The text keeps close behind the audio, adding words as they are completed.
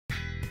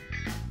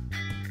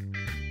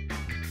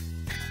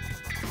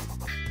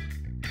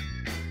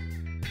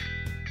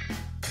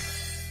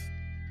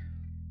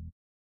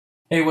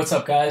Hey, what's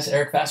up guys?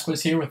 Eric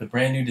Vasquez here with a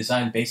brand new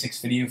design basics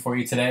video for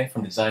you today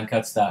from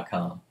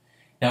designcuts.com.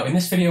 Now in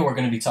this video we're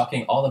going to be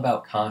talking all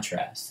about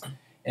contrast.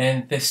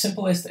 And the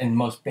simplest and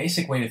most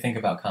basic way to think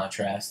about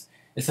contrast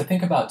is to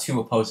think about two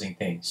opposing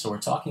things. So we're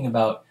talking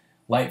about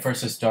light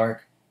versus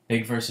dark,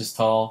 big versus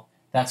tall,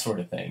 that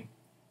sort of thing.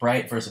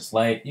 Bright versus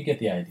light, you get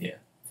the idea.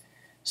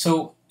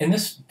 So in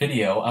this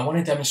video I want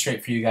to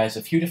demonstrate for you guys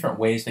a few different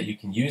ways that you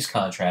can use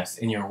contrast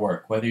in your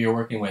work, whether you're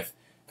working with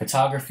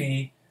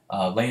photography,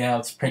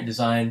 layouts, print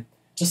design,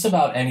 just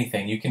about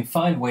anything. You can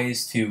find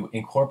ways to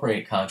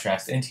incorporate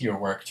contrast into your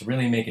work to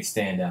really make it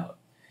stand out.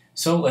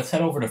 So let's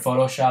head over to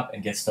Photoshop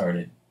and get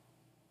started.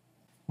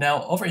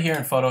 Now over here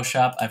in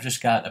Photoshop I've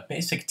just got a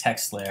basic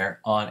text layer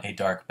on a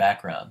dark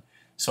background.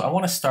 So I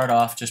want to start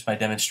off just by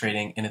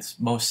demonstrating in its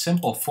most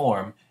simple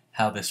form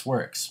how this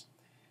works.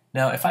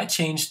 Now if I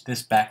change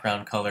this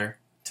background color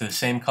to the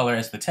same color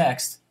as the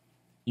text,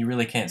 you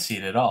really can't see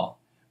it at all.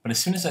 But as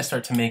soon as I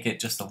start to make it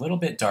just a little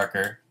bit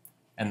darker,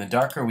 and the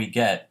darker we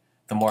get,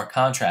 the more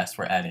contrast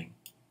we're adding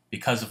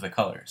because of the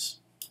colors.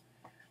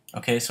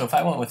 Okay, so if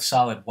I went with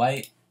solid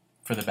white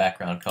for the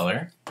background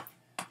color,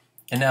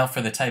 and now for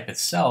the type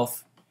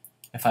itself,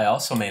 if I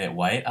also made it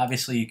white,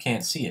 obviously you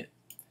can't see it.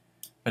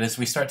 But as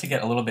we start to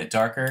get a little bit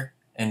darker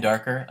and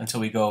darker until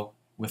we go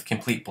with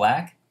complete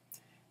black,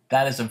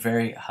 that is a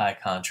very high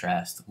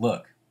contrast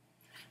look.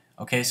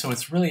 Okay, so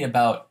it's really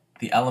about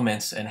the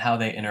elements and how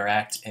they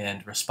interact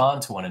and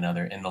respond to one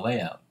another in the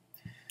layout.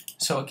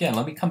 So again,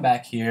 let me come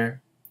back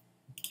here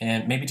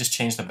and maybe just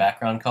change the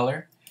background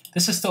color.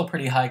 This is still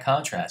pretty high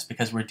contrast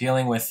because we're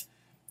dealing with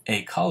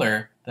a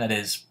color that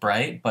is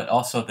bright, but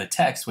also the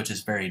text, which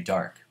is very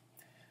dark.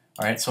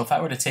 Alright, so if I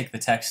were to take the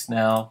text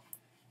now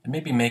and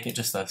maybe make it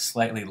just a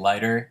slightly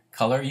lighter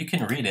color, you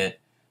can read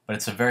it, but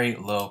it's a very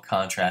low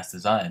contrast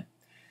design.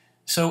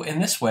 So in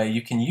this way,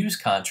 you can use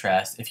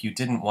contrast if you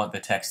didn't want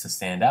the text to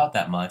stand out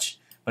that much,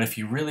 but if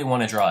you really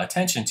want to draw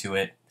attention to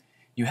it,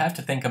 you have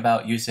to think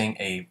about using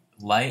a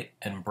light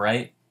and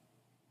bright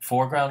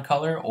foreground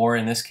color, or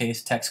in this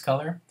case text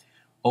color,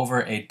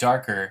 over a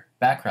darker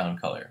background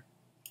color.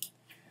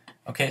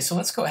 Okay, so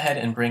let's go ahead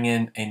and bring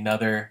in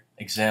another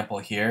example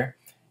here,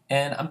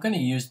 and I'm going to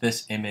use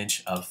this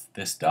image of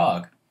this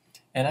dog.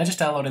 And I just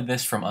downloaded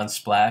this from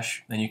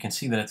Unsplash, and you can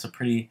see that it's a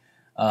pretty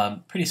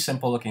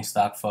simple looking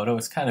stock photo.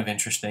 It's kind of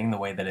interesting the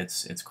way that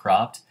it's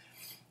cropped.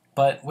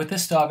 But with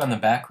this dog on the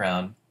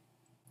background,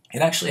 it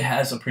actually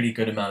has a pretty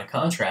good amount of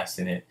contrast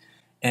in it.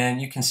 And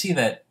you can see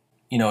that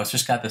it's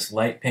just got this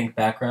light pink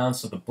background,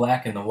 so the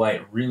black and the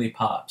white really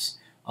pops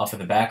off of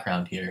the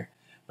background here.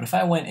 But if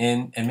I went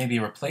in and maybe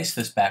replaced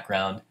this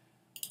background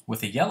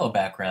with a yellow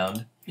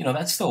background,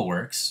 that still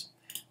works.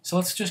 So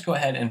let's just go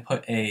ahead and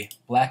put a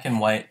black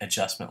and white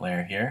adjustment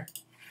layer here,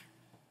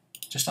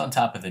 just on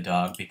top of the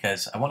dog,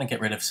 because I want to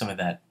get rid of some of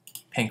that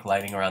pink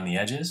lighting around the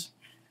edges.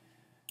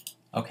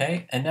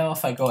 Okay, and now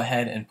if I go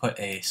ahead and put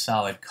a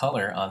solid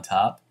color on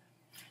top,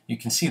 you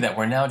can see that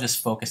we're now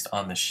just focused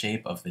on the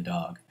shape of the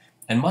dog.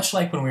 And much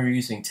like when we were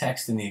using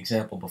text in the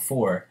example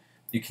before,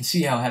 you can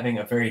see how having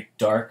a very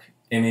dark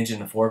image in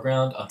the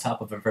foreground on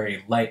top of a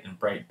very light and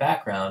bright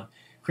background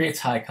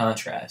creates high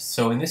contrast.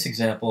 So in this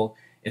example,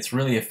 it's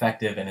really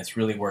effective and it's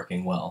really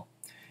working well.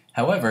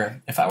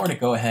 However, if I were to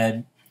go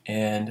ahead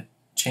and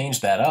change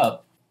that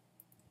up,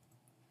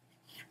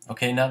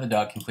 okay, now the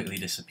dog completely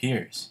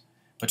disappears.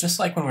 But just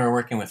like when we were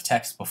working with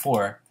text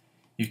before,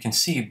 you can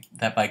see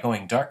that by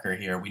going darker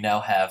here, we now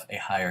have a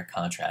higher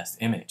contrast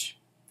image.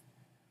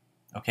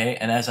 Okay,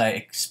 and as I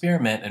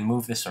experiment and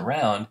move this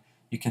around,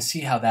 you can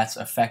see how that's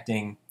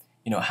affecting,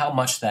 how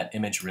much that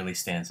image really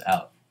stands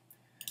out.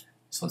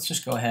 So let's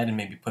just go ahead and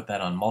maybe put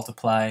that on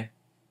multiply.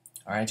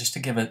 All right, just to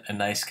give it a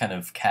nice kind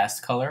of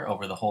cast color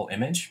over the whole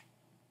image.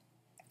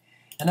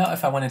 And now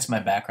if I went into my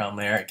background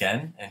layer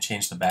again and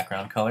change the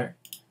background color,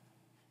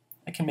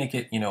 I can make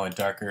it, a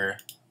darker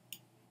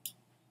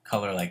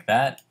color like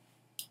that,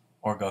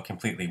 or go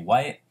completely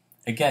white.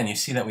 Again, you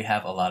see that we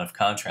have a lot of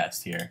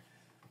contrast here.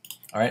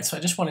 Alright, so I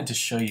just wanted to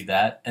show you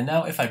that. And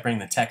now if I bring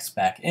the text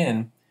back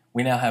in,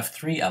 we now have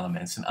three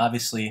elements, and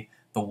obviously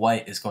the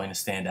white is going to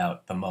stand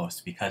out the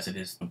most because it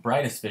is the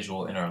brightest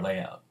visual in our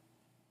layout.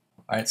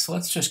 Alright, so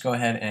let's just go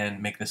ahead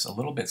and make this a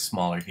little bit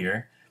smaller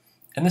here.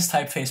 And this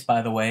typeface,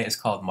 by the way, is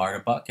called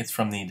Martabuck. It's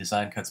from the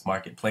Design Cuts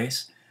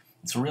Marketplace.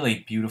 It's a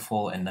really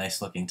beautiful and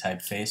nice looking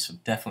typeface, so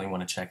definitely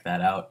want to check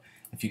that out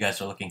if you guys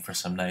are looking for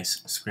some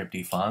nice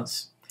scripty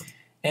fonts.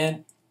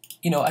 And,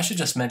 I should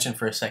just mention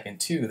for a second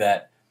too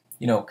that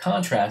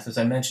contrast, as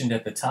I mentioned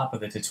at the top of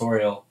the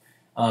tutorial,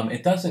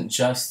 it doesn't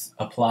just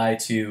apply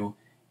to,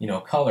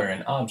 color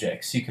and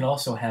objects. You can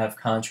also have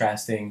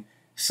contrasting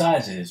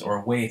sizes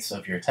or weights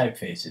of your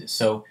typefaces.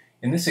 So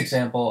in this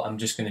example, I'm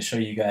just going to show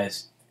you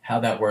guys how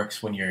that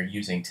works when you're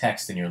using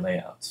text in your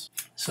layouts.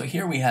 So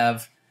here we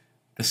have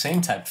the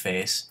same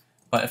typeface,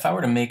 but if I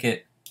were to make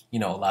it, a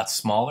lot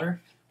smaller,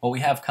 well,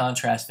 we have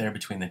contrast there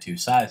between the two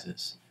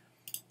sizes.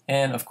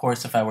 And of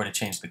course, if I were to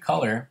change the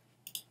color,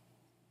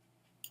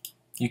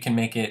 you can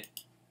make it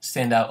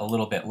stand out a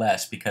little bit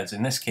less because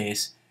in this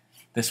case,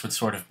 this would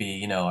sort of be,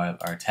 you know,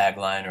 our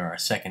tagline or our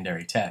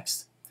secondary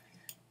text.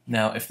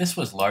 Now, if this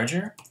was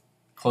larger,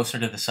 closer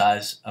to the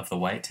size of the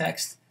white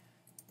text,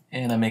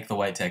 and I make the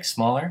white text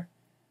smaller,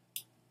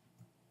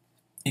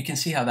 you can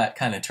see how that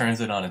kind of turns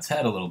it on its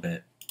head a little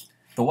bit.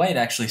 The white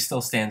actually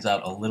still stands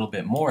out a little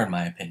bit more in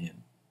my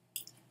opinion.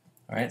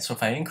 Alright, so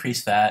if I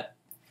increase that,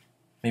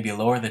 maybe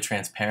lower the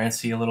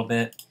transparency a little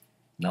bit,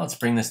 now let's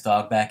bring this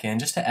dog back in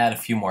just to add a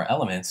few more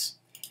elements.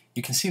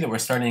 You can see that we're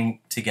starting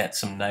to get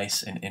some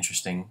nice and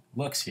interesting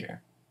looks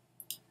here.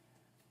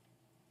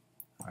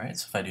 Alright,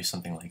 so if I do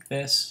something like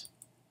this.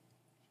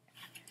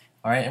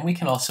 Alright, and we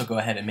can also go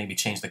ahead and maybe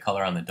change the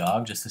color on the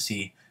dog just to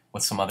see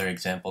what some other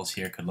examples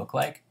here could look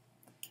like.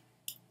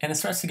 And it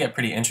starts to get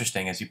pretty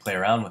interesting as you play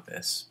around with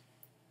this.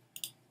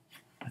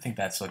 I think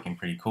that's looking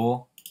pretty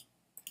cool.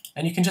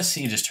 And you can just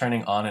see, just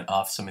turning on and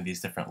off some of these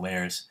different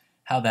layers,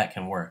 how that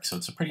can work. So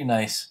it's a pretty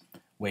nice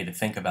way to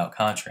think about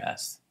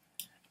contrast.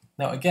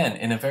 Now again,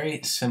 in a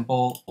very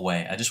simple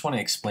way, I just want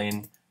to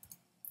explain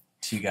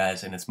to you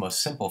guys in its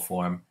most simple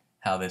form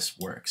how this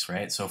works,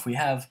 right? So if we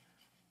have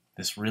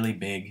this really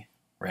big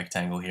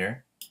rectangle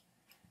here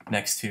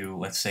next to,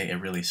 let's say, a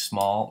really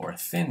small or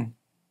thin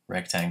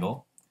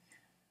rectangle,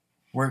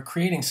 we're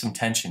creating some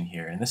tension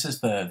here. And this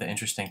is the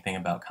interesting thing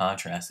about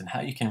contrast and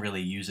how you can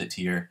really use it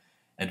to your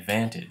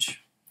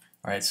advantage.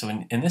 All right, so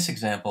in this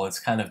example, it's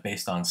kind of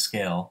based on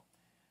scale,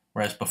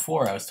 whereas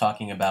before I was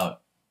talking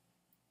about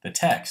the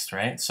text,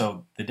 right?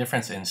 So the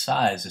difference in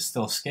size is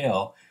still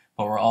scale,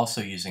 but we're also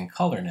using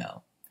color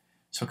now.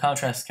 So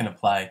contrast can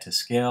apply to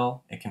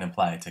scale, it can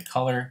apply to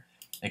color,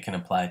 it can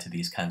apply to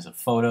these kinds of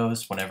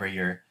photos whenever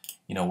you're,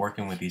 you know,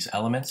 working with these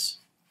elements.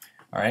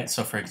 All right,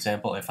 so for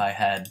example, if I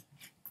had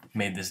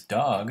made this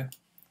dog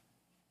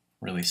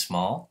really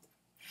small,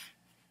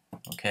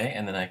 okay,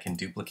 and then I can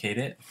duplicate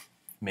it,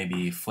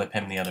 maybe flip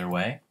him the other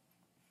way.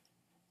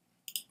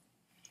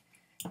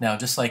 Now,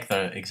 just like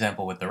the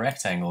example with the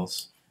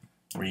rectangles,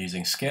 we're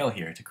using scale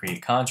here to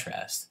create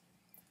contrast.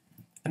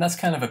 And that's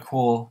kind of a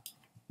cool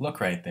look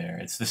right there.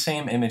 It's the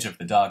same image of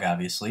the dog,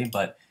 obviously,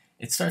 but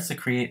it starts to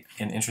create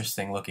an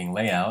interesting looking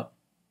layout.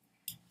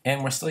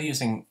 And we're still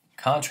using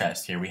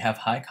contrast here. We have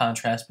high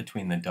contrast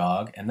between the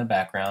dog and the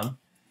background,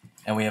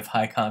 and we have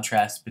high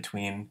contrast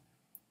between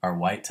our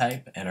white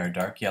type and our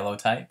dark yellow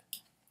type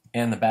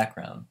and the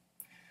background.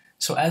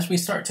 So as we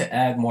start to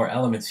add more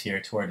elements here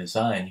to our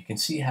design, you can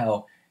see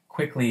how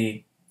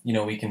quickly, you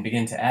know, we can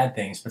begin to add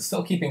things, but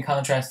still keeping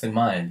contrast in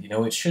mind. You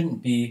know, it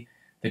shouldn't be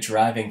the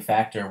driving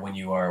factor when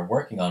you are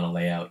working on a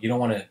layout. You don't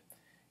want to,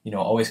 you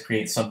know, always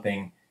create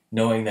something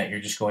knowing that you're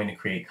just going to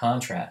create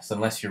contrast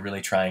unless you're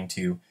really trying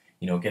to,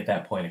 you know, get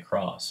that point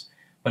across.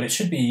 But it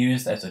should be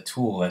used as a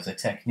tool, as a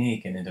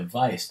technique, and a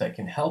device that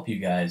can help you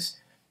guys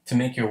to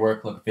make your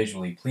work look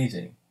visually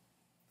pleasing.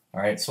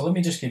 Alright, so let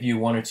me just give you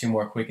one or two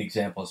more quick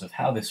examples of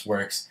how this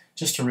works,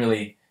 just to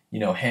really, you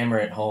know, hammer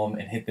it home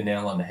and hit the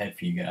nail on the head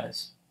for you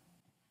guys.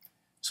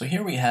 So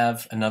here we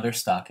have another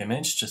stock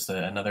image, just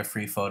another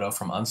free photo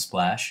from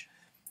Unsplash,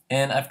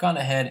 and I've gone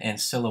ahead and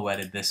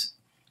silhouetted this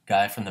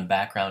guy from the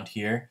background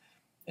here.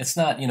 It's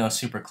not, you know,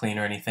 super clean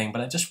or anything,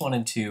 but I just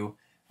wanted to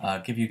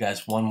give you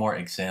guys one more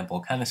example,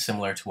 kind of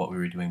similar to what we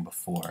were doing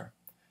before.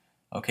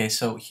 Okay,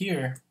 so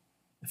here,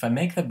 if I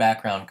make the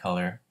background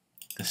color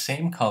the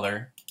same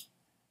color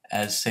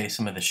as, say,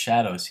 some of the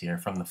shadows here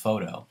from the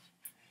photo,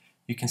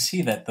 you can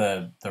see that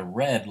the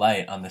red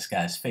light on this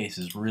guy's face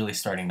is really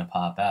starting to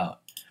pop out.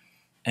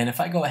 And if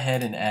I go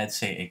ahead and add,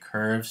 say, a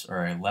curves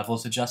or a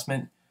levels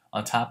adjustment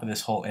on top of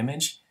this whole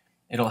image,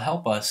 it'll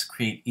help us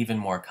create even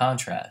more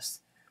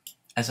contrast.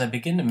 As I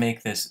begin to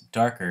make this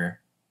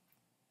darker,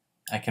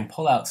 I can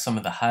pull out some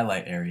of the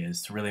highlight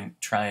areas to really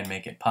try and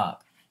make it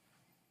pop.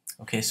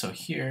 Okay, so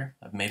here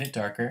I've made it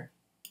darker.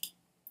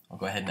 I'll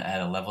go ahead and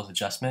add a levels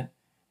adjustment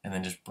and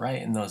then just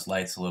brighten those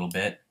lights a little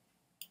bit.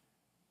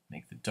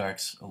 Make the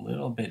darks a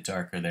little bit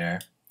darker there.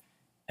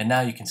 And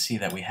now you can see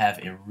that we have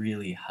a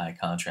really high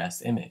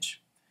contrast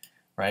image,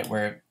 right?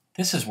 Where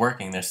this is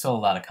working, there's still a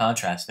lot of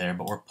contrast there,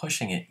 but we're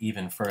pushing it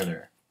even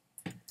further.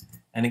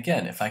 And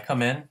again, if I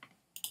come in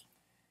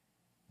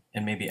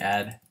and maybe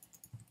add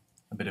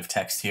a bit of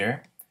text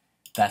here,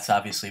 that's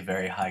obviously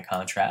very high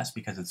contrast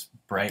because it's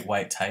bright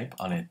white type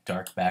on a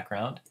dark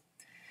background.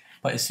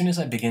 But as soon as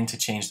I begin to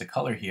change the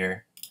color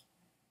here,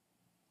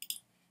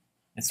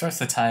 it starts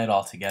to tie it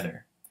all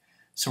together.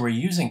 So we're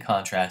using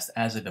contrast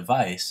as a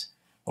device,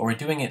 but we're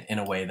doing it in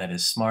a way that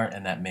is smart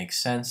and that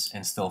makes sense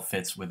and still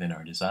fits within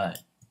our design.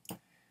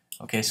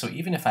 Okay, so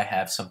even if I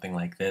have something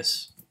like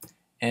this,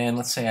 and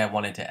let's say I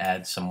wanted to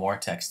add some more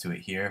text to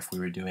it here, if we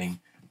were doing,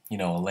 you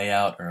know, a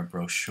layout or a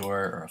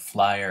brochure or a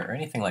flyer or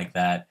anything like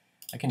that,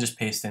 I can just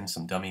paste in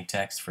some dummy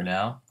text for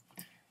now,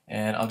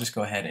 and I'll just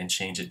go ahead and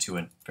change it to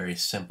a very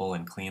simple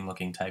and clean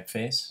looking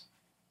typeface.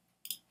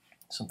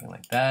 Something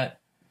like that.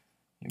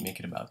 You make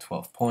it about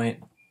 12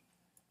 point.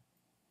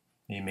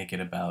 You make it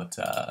about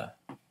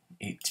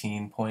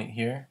 18 point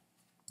here.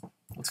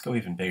 Let's go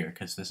even bigger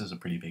because this is a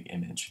pretty big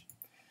image.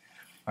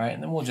 Alright,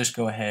 and then we'll just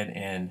go ahead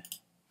and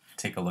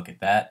take a look at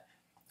that.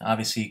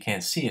 Obviously you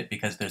can't see it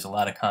because there's a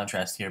lot of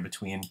contrast here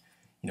between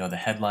the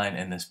headline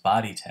and this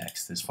body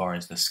text as far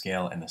as the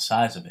scale and the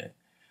size of it.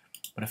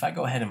 But if I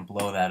go ahead and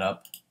blow that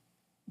up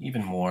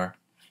even more,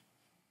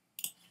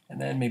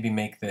 and then maybe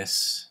make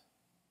this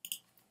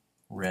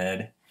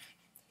red,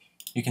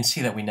 you can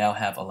see that we now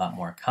have a lot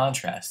more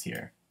contrast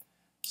here.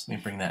 So let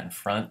me bring that in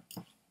front.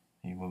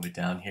 Maybe move it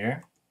down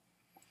here.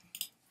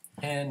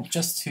 And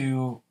just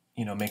to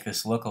make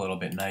this look a little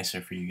bit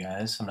nicer for you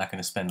guys, I'm not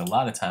going to spend a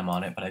lot of time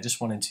on it, but I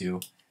just wanted to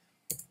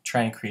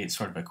try and create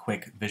sort of a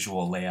quick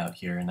visual layout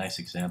here, a nice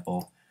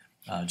example,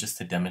 just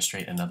to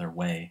demonstrate another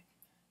way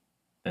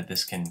that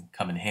this can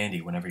come in handy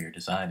whenever you're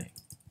designing.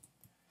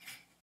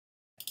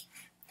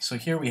 So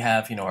here we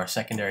have our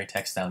secondary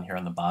text down here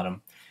on the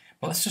bottom,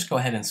 but let's just go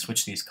ahead and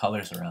switch these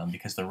colors around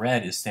because the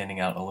red is standing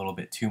out a little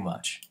bit too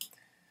much.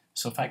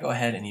 So if I go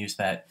ahead and use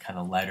that kind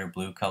of lighter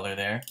blue color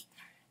there,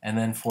 and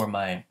then for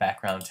my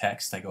background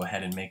text I go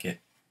ahead and make it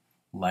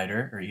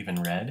lighter or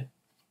even red.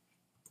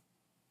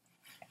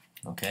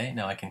 Okay,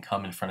 now I can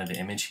come in front of the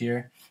image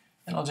here,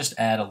 and I'll just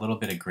add a little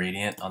bit of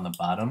gradient on the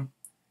bottom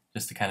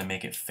just to kind of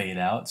make it fade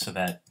out so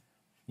that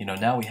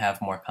now we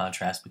have more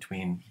contrast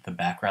between the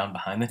background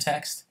behind the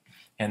text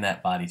and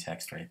that body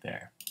text right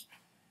there.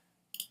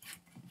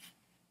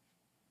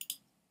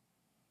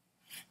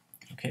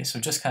 Okay, so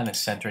just kind of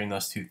centering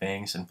those two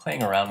things and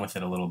playing around with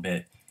it a little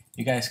bit,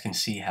 you guys can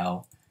see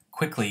how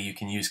quickly you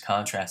can use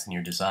contrast in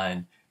your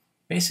design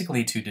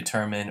basically to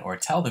determine or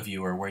tell the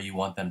viewer where you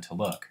want them to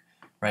look.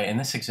 Right? In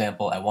this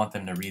example, I want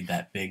them to read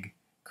that big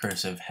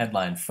cursive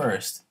headline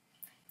first,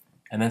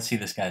 and then see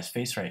this guy's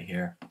face right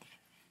here,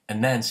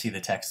 and then see the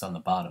text on the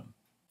bottom.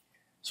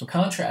 So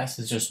contrast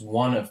is just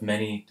one of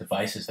many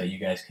devices that you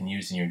guys can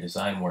use in your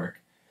design work,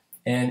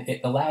 and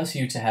it allows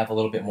you to have a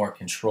little bit more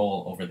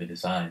control over the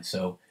design.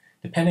 So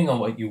depending on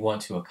what you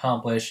want to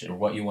accomplish or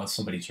what you want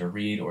somebody to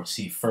read or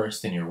see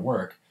first in your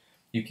work,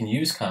 you can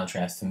use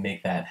contrast to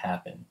make that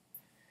happen.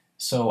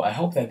 So I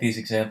hope that these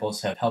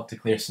examples have helped to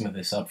clear some of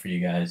this up for you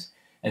guys,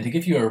 and to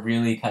give you a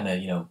really kind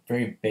of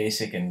very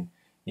basic and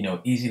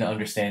easy to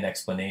understand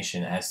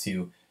explanation as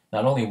to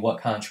not only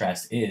what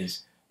contrast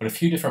is, but a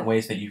few different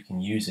ways that you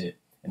can use it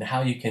and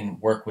how you can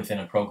work within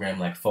a program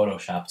like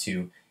Photoshop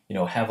to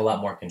have a lot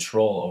more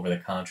control over the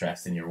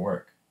contrast in your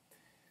work.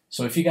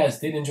 So if you guys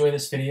did enjoy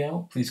this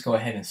video, please go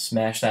ahead and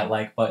smash that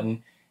like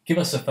button, give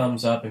us a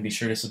thumbs up, and be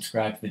sure to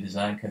subscribe to the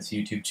Design Cuts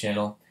YouTube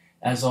channel.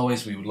 As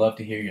always, we would love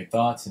to hear your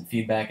thoughts and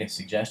feedback and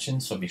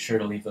suggestions, so be sure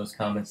to leave those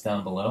comments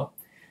down below.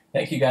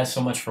 Thank you guys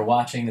so much for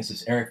watching. This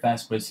is Eric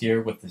Vasquez here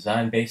with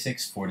Design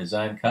Basics for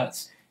Design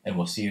Cuts, and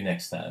we'll see you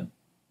next time.